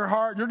believe on your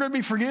heart, you're going to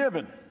be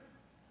forgiven.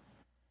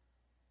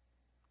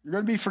 You're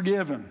going to be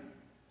forgiven.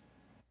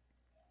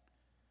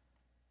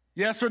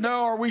 Yes or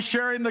no, are we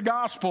sharing the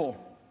gospel?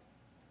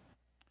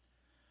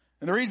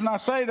 And the reason I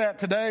say that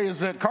today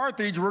is that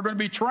Carthage, we're going to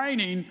be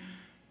training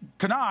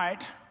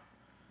tonight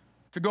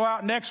to go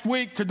out next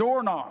week to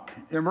door knock.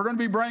 And we're going to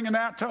be bringing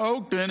that to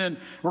Oakton, and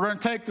we're going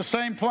to take the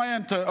same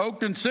plan to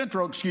Oakton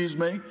Central,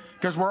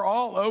 because we're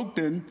all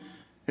Oakton.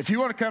 If you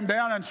want to come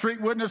down and street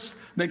witness,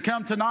 then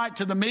come tonight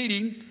to the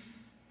meeting.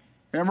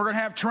 And we're going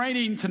to have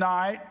training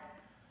tonight.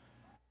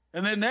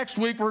 And then next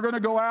week, we're going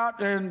to go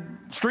out and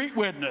street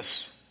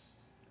witness.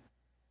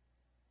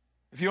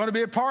 If you want to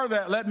be a part of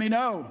that, let me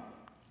know.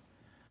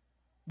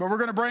 But we're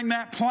going to bring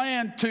that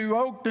plan to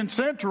Oakton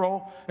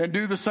Central and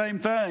do the same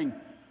thing.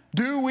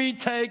 Do we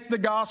take the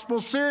gospel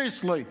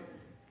seriously?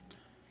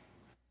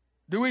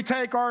 Do we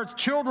take our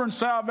children's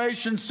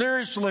salvation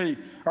seriously?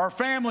 Our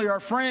family,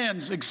 our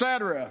friends,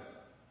 etc.?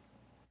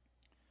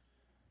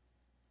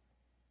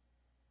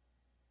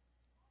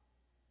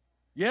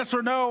 Yes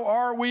or no,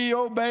 are we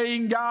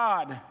obeying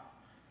God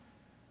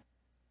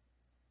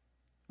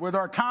with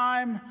our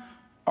time,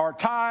 our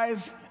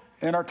tithe,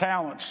 and our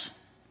talents?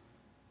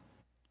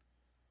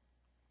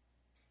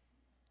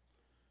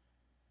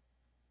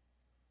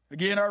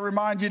 Again, I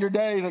remind you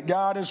today that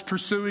God is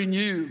pursuing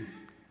you.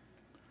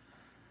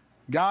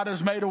 God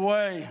has made a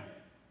way.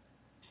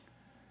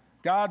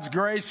 God's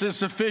grace is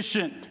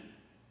sufficient.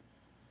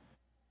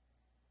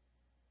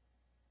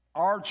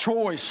 Our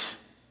choice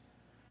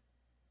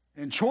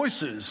and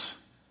choices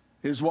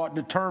is what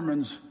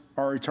determines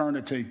our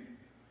eternity.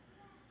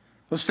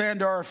 Let's stand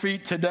to our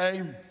feet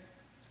today.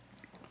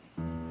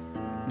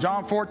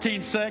 John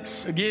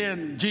 14:6,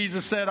 again,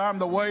 Jesus said, I'm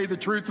the way, the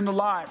truth, and the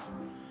life.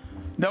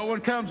 No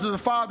one comes to the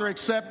Father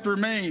except through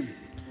me.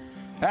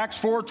 Acts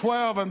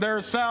 4:12, and there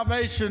is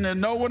salvation in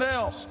no one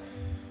else,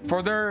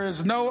 for there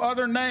is no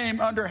other name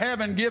under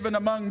heaven given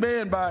among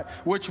men by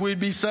which we'd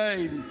be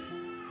saved.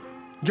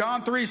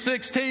 John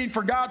 3:16,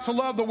 for God so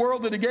loved the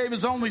world that he gave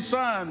his only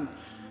Son,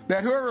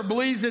 that whoever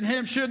believes in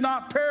him should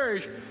not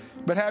perish,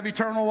 but have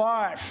eternal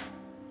life.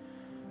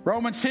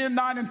 Romans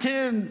 10:9 and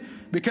 10,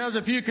 because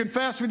if you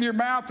confess with your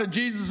mouth that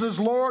Jesus is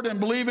Lord and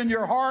believe in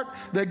your heart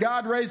that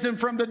God raised him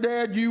from the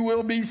dead, you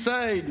will be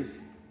saved.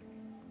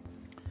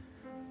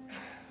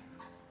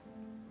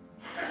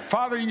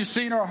 Father, you've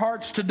seen our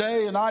hearts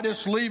today, and I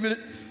just leave it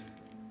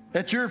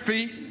at your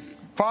feet.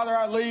 Father,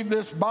 I leave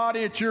this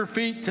body at your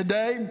feet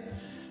today.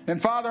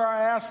 And Father,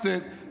 I ask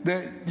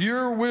that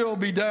your will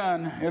be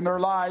done in their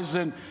lives.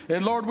 And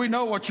Lord, we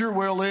know what your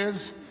will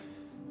is.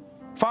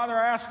 Father,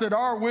 I ask that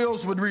our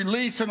wills would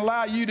release and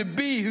allow you to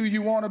be who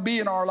you want to be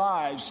in our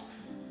lives.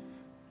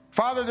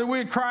 Father, that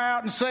we'd cry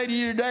out and say to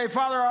you today,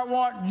 Father, I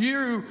want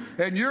you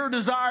and your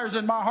desires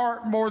in my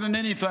heart more than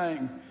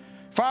anything.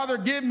 Father,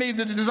 give me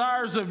the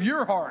desires of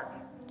your heart.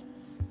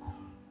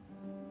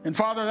 And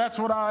Father, that's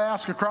what I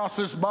ask across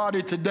this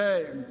body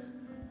today.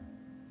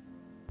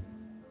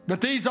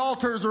 That these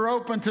altars are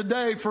open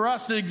today for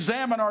us to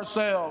examine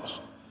ourselves.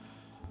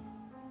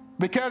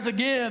 Because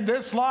again,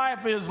 this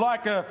life is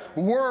like a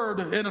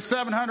word in a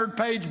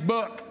 700-page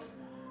book.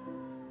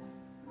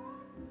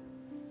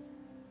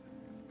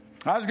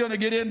 I was going to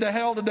get into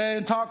hell today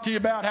and talk to you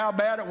about how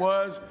bad it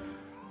was.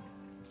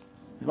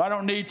 I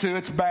don't need to,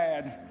 it's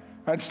bad.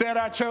 Instead,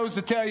 I chose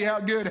to tell you how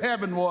good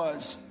heaven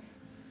was.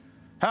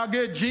 How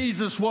good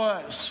Jesus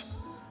was.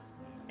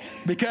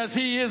 Because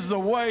he is the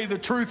way, the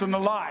truth, and the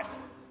life.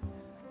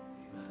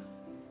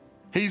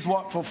 He's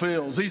what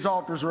fulfills. These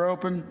altars are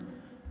open.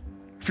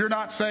 If you're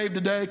not saved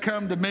today,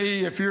 come to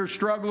me. If you're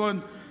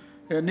struggling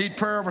and need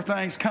prayer over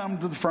things, come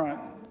to the front.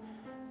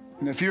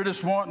 And if you're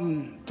just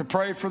wanting to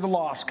pray for the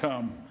lost,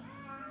 come.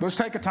 Let's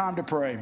take a time to pray.